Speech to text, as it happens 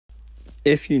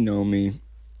if you know me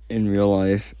in real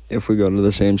life, if we go to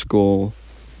the same school,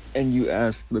 and you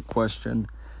ask the question,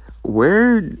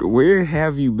 where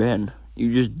have you been?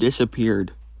 You just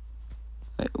disappeared.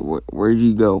 Where did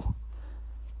you go?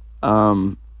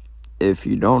 If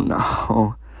you don't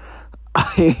know,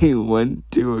 I went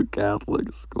to a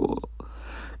Catholic school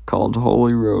called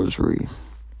Holy Rosary.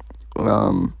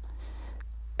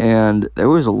 And there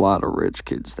was a lot of rich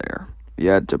kids there. You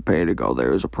had to pay to go there.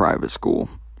 It was a private school.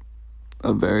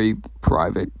 A very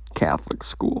private Catholic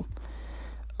school.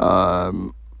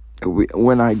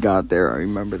 When I got there, I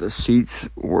remember the seats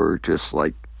were just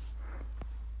like...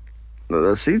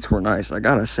 The seats were nice, I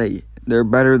gotta say. They're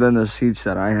better than the seats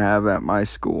that I have at my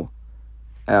school.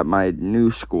 At my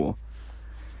new school.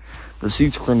 The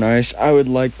seats were nice. I would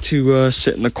like to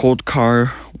sit in the cold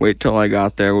car, wait till I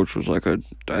got there, which was like I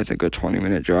think a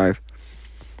 20-minute drive.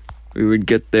 We would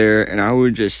get there, and I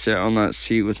would just sit on that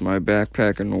seat with my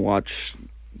backpack and watch,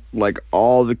 like,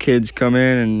 all the kids come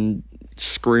in and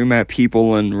scream at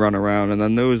people and run around. And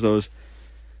then there was those,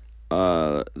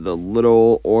 the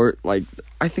little, or, like,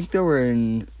 I think they were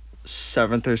in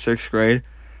 7th or 6th grade.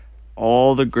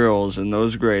 All the girls in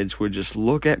those grades would just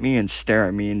look at me and stare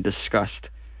at me in disgust.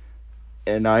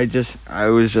 And I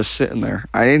was just sitting there.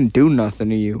 I didn't do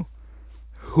nothing to you.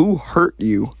 Who hurt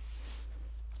you?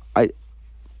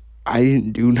 I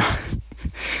didn't do nothing.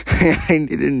 I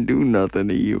didn't do nothing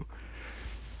to you.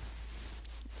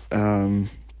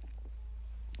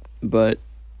 But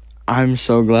I'm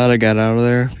so glad I got out of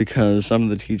there because some of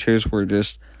the teachers were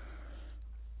just...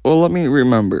 Well, let me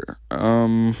remember.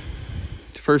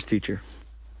 First teacher.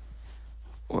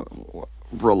 What?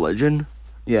 Religion?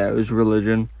 Yeah, it was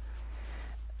religion.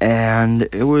 And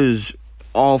it was...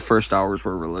 All first hours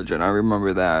were religion. I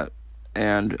remember that.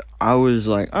 And I was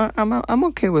like, I'm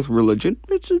okay with religion.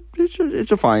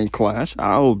 It's a fine class.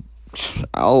 I'll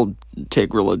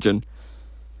take religion.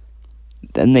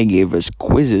 Then they gave us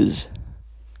quizzes.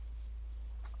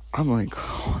 I'm like,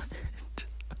 what?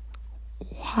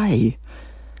 Why?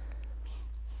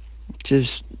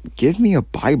 Just give me a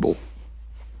Bible.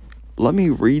 Let me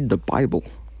read the Bible.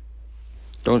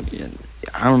 I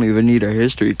don't even need a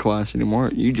history class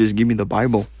anymore. You just give me the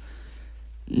Bible.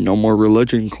 No more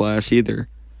religion class either.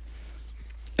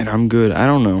 And I'm good. I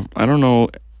don't know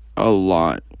a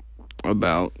lot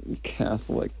about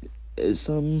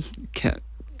Catholicism.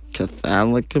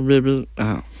 Catholicism.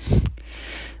 Oh.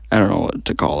 I don't know what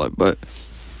to call it, but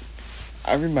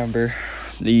I remember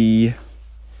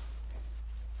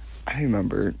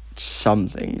some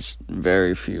things,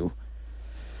 very few.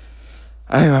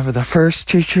 I remember the first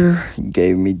teacher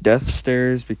gave me death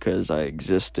stares because I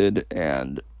existed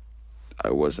and I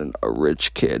wasn't a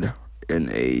rich kid in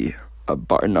a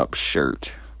button-up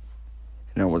shirt.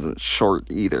 And I wasn't short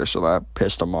either, so that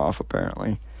pissed him off,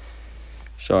 apparently.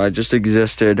 So I just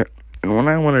existed. And when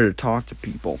I wanted to talk to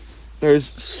people,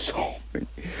 there's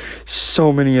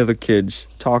so many other kids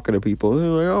talking to people. They're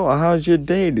like, oh, how's your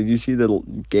day? Did you see the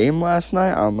game last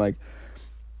night? I'm like,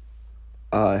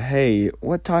 hey,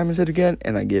 what time is it again?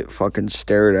 And I get fucking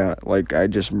stared at like I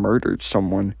just murdered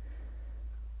someone.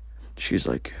 She's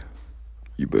like,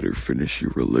 you better finish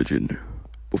your religion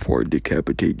before I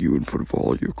decapitate you in front of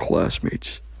all your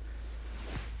classmates.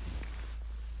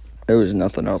 There was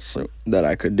nothing else that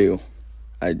I could do.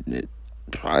 I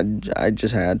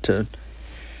just had to.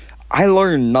 I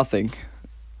learned nothing.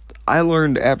 I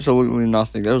learned absolutely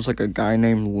nothing. There was like a guy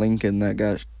named Lincoln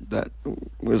that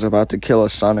was about to kill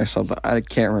his son or something. I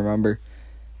can't remember.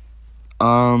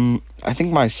 I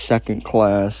think my second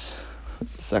class,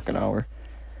 second hour.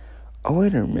 Oh,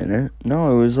 wait a minute.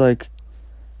 No, it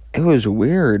was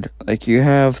weird. Like, you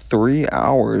have 3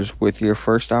 hours with your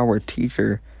first hour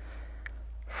teacher.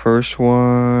 First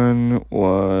one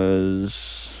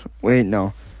was... Wait,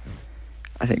 no.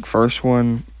 I think first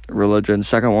one, religion.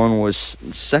 Second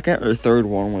or third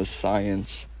one was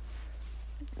science.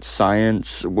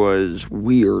 Science was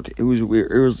weird. It was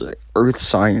weird. It was like earth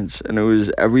science. And it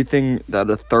was everything that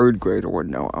a third grader would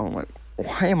know. I'm like,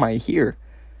 why am I here?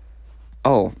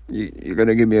 Oh, you're going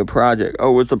to give me a project. Oh,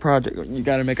 what's the project? You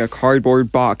got to make a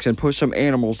cardboard box and put some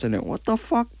animals in it. What the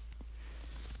fuck?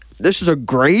 This is a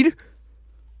grade?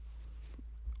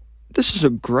 This is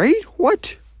a grade?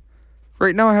 What?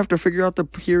 Right now I have to figure out the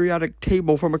periodic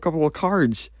table from a couple of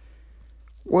cards.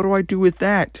 What do I do with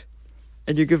that?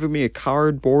 And you're giving me a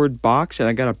cardboard box and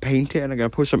I got to paint it and I got to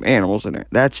put some animals in it.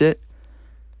 That's it?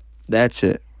 That's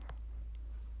it.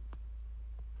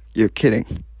 You're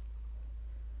kidding.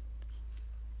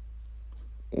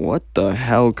 What the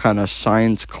hell kind of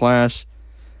science class?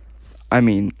 I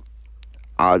mean,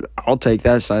 I'll take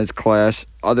that science class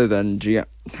other than oh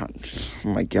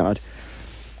my god.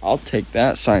 I'll take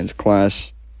that science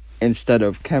class instead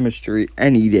of chemistry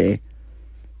any day.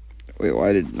 Wait,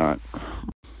 why did not?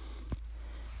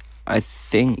 I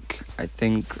think,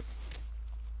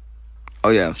 oh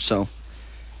yeah, so,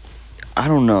 I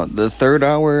don't know, the third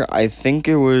hour, I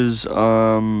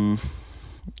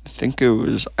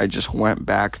just went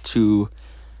back to,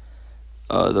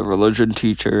 the religion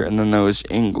teacher, and then there was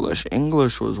English.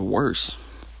 English was worse,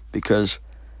 because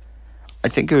I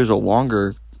think it was a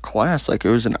longer class, like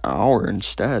it was an hour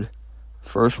instead.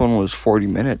 First one was 40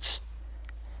 minutes,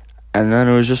 and then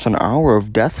it was just an hour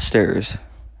of death stares.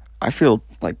 I feel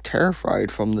like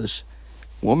terrified from this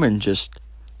woman just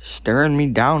staring me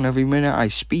down every minute I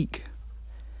speak.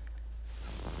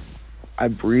 I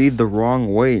breathe the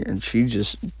wrong way and she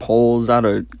just pulls out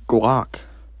a Glock.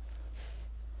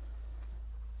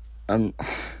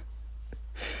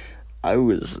 I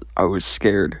was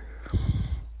scared.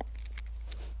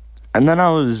 And then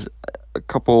I was a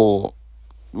couple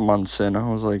months in, I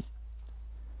was like,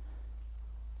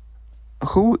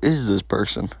 who is this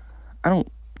person?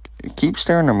 Keep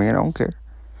staring at me, I don't care.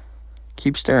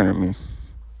 Keep staring at me.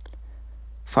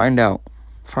 Find out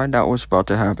what's about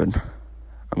to happen.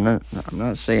 I'm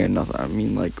not saying nothing. I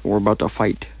mean, like, we're about to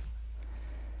fight.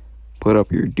 Put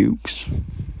up your dukes.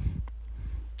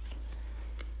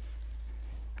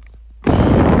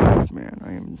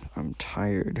 Man, I'm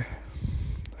tired.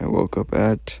 I woke up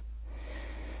at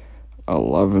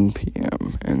 11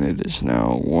 p.m. and it is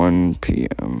now 1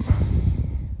 p.m.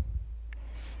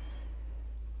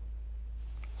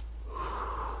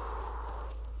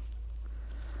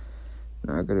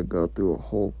 Now I gotta go through a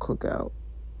whole cookout.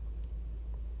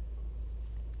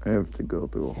 I have to go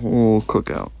through a whole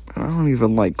cookout. And I don't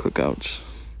even like cookouts.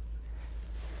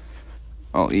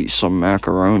 I'll eat some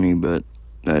macaroni, but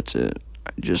that's it.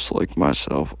 I just like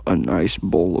myself a nice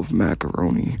bowl of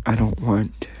macaroni. I don't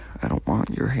want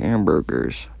your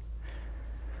hamburgers.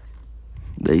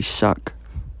 They suck.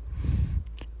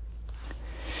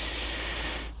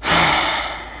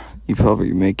 You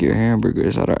probably make your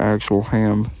hamburgers out of actual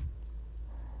ham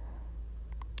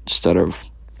instead of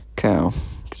cow,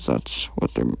 because that's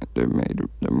what they're made.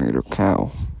 They're made of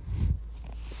cow.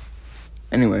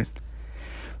 Anyway,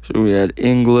 so we had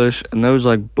English, and those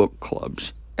like book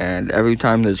clubs. And every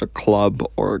time there's a club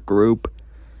or a group,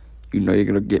 you know you're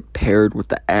gonna get paired with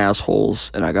the assholes.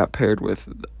 And I got paired with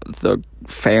the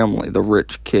family, the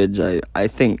rich kids. I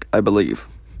believe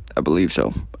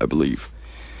so.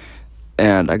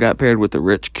 And I got paired with the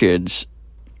rich kids.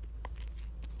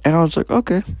 And I was like,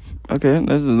 okay,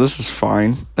 this is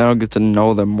fine. Then I'll get to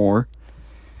know them more.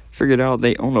 Figured out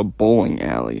they own a bowling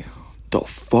alley. The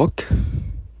fuck?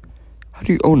 How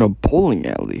do you own a bowling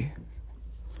alley?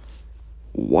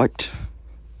 What?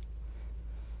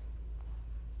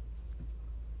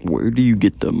 Where do you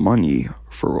get the money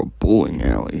for a bowling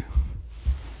alley?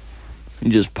 You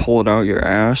just pull it out your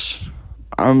ass?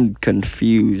 I'm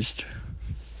confused.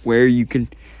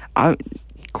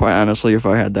 Quite honestly, if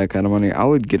I had that kind of money, I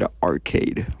would get an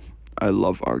arcade. I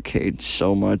love arcades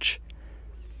so much.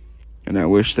 And I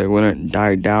wish they wouldn't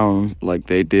die down like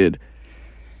they did.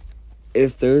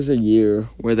 If there's a year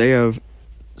where they have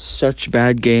such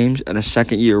bad games and a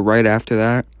second year right after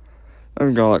that,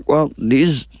 I'm going like, well,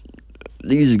 these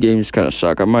games kind of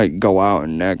suck. I might go out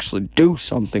and actually do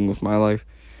something with my life.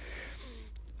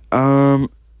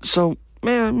 So,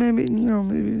 man, maybe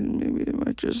I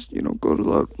might just, go to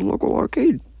the local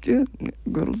arcade. Yeah,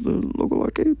 go to the local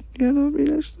arcade. Yeah, that'll be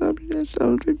nice.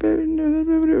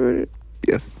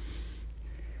 Yeah.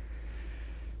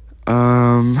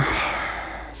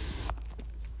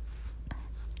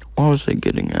 What was I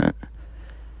getting at?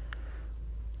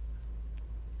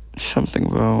 Something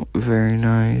about very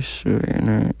nice.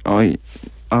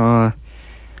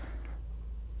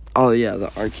 Oh yeah,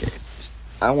 the arcade.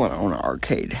 I want to own an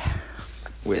arcade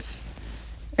with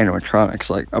animatronics,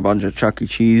 like a bunch of Chuck E.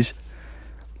 Cheese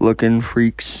looking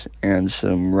freaks and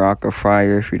some Rock of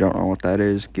Fire. If you don't know what that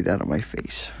is, get out of my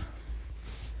face.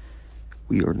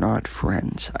 We are not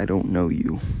friends. I don't know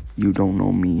you. You don't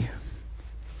know me.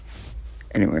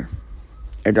 Anyway,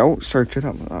 I don't search it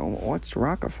up. What's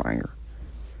Rock of Fire?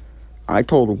 I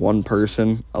told one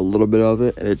person a little bit of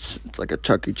it, and it's like a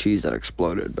Chuck E. Cheese that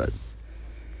exploded, but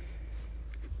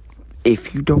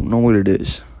if you don't know what it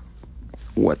is,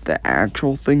 what the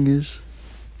actual thing is,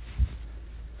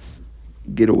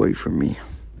 get away from me.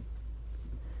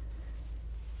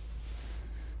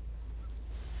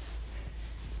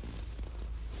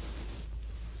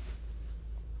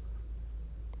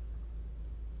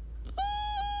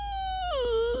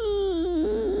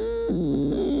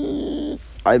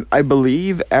 I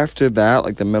believe after that,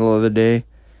 like the middle of the day,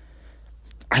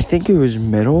 I think it was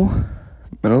middle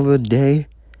of the day.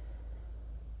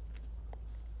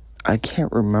 I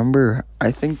can't remember.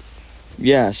 I think,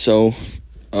 yeah, so,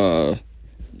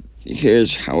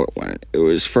 here's how it went. It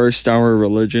was first hour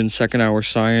religion, second hour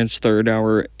science, third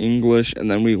hour English, and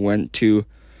then we went to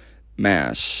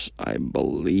Mass, I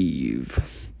believe.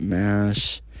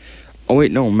 Mass. Oh,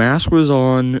 wait, no, Mass was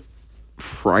on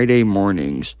Friday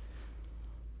mornings.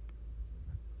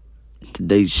 Did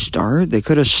they start? They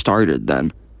could have started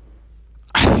then.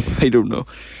 I don't know.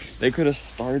 They could have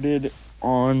started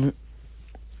on,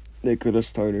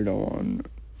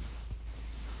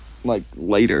 like,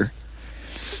 later.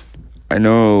 I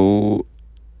know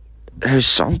there's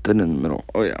something in the middle.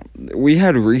 Oh, yeah. We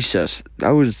had recess.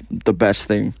 That was the best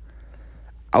thing.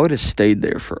 I would have stayed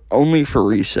there only for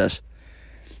recess.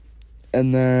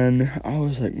 And then I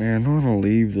was like, man, I want to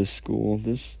leave this school.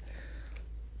 There's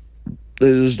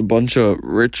just a bunch of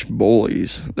rich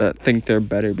bullies that think they're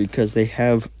better because they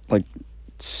have like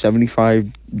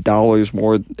 $75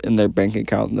 more in their bank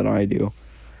account than I do.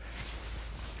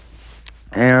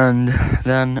 And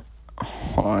then,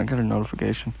 hold on, I got a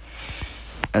notification.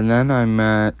 And then I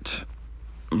met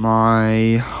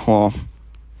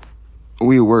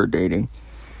we were dating,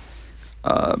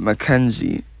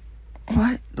 Mackenzie.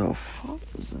 What the fuck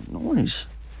is that noise?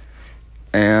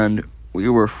 And we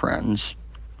were friends.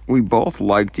 We both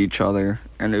liked each other,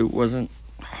 and it wasn't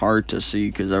hard to see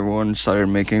because everyone started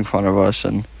making fun of us,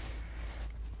 and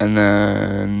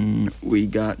then we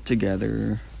got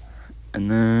together, and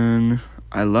then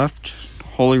I left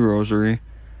Holy Rosary,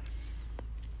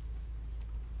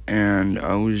 and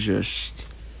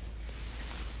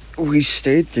we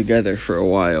stayed together for a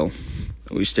while.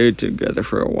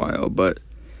 But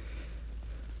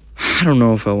I don't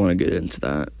know if I want to get into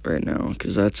that right now,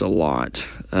 because that's a lot.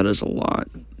 That is a lot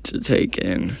to take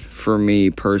in. For me,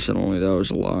 personally, that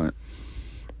was a lot.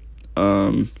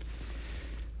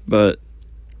 But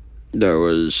there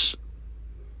was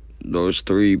those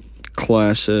 3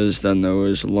 classes, then there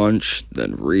was lunch,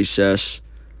 then recess,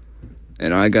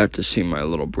 and I got to see my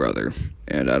little brother,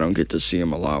 and I don't get to see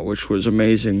him a lot, which was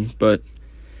amazing, but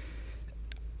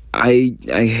I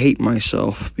hate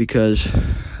myself because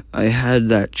I had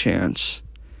that chance.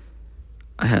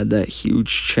 I had that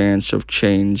huge chance of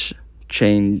change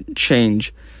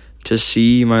to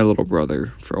see my little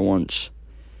brother for once.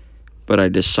 But I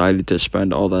decided to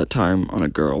spend all that time on a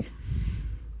girl.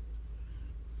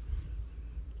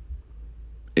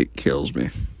 It kills me.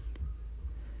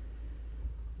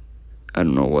 I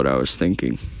don't know what I was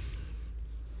thinking.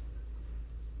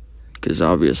 Because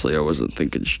obviously I wasn't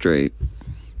thinking straight.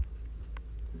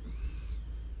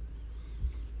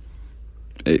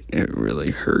 It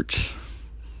really hurts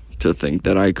to think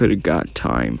that I could have got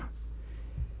time.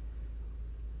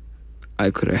 I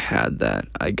could have had that.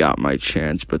 I got my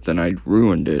chance, but then I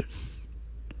ruined it.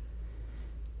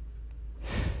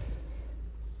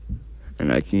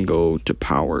 And I can go to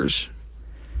Powers.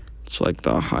 It's like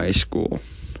the high school.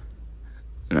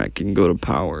 And I can go to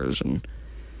Powers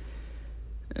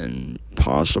and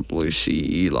possibly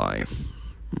see Eli,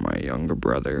 my younger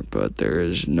brother, but there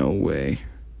is no way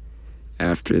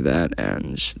after that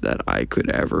ends that I could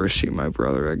ever see my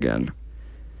brother again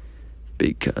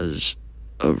because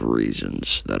of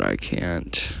reasons that I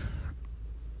can't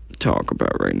talk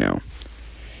about right now.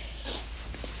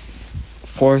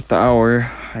 4th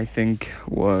hour, I think,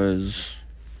 was,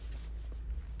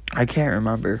 I can't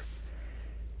remember.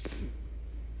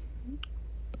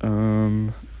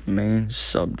 Main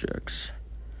subjects.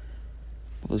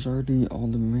 Was already all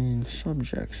the main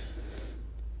subjects.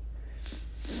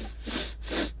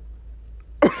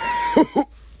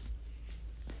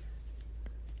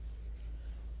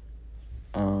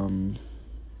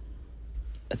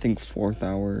 I think 4th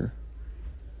hour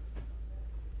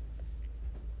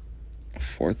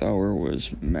was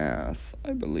math,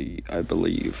 I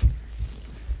believe.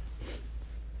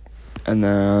 And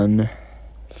then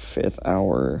 5th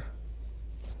hour,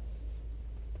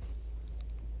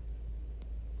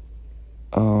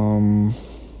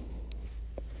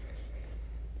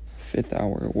 fifth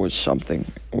hour was something.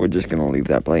 We're just gonna leave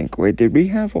that blank. Wait, did we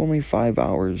have only 5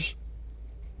 hours?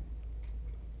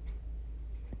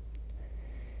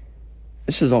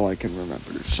 This is all I can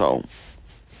remember, so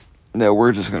yeah,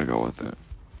 we're just gonna go with it.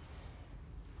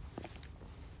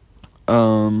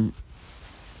 4th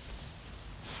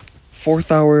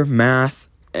hour math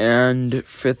and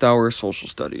 5th hour social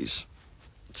studies.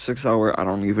 6th hour, I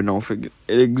don't even know if it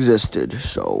existed,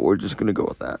 so we're just gonna go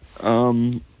with that.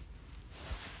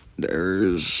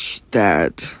 There's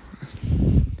that.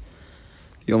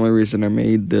 The The only reason I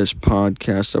made this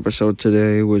podcast episode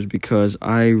today was because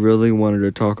I really wanted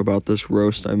to talk about this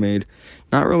roast I made.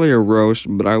 Not really a roast,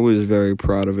 but I was very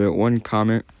proud of it. One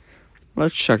comment.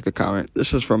 Let's check the comment.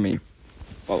 This is from me.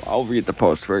 Well, I'll read the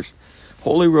post first.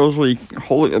 Holy Rosary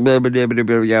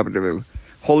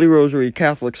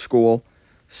Catholic School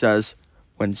says,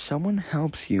 when someone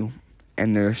helps you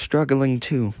and they're struggling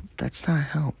too, that's not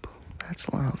help. That's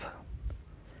love.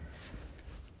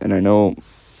 And I know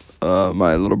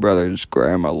my little brother's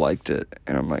grandma liked it.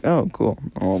 And I'm like, oh, cool.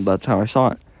 Well, that's how I saw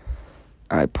it.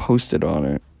 I posted on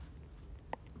it.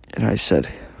 And I said,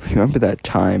 remember that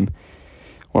time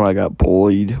when I got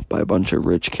bullied by a bunch of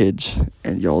rich kids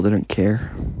and y'all didn't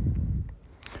care?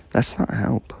 That's not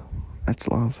help. That's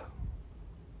love.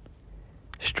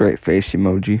 Straight face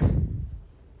emoji.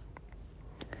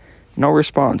 No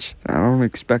response. I don't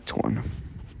expect one.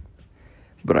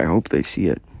 But I hope they see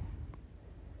it.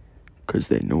 Because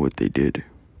they know what they did.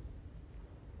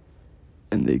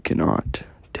 And they cannot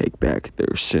take back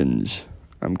their sins.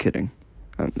 I'm kidding.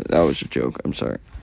 That was a joke. I'm sorry.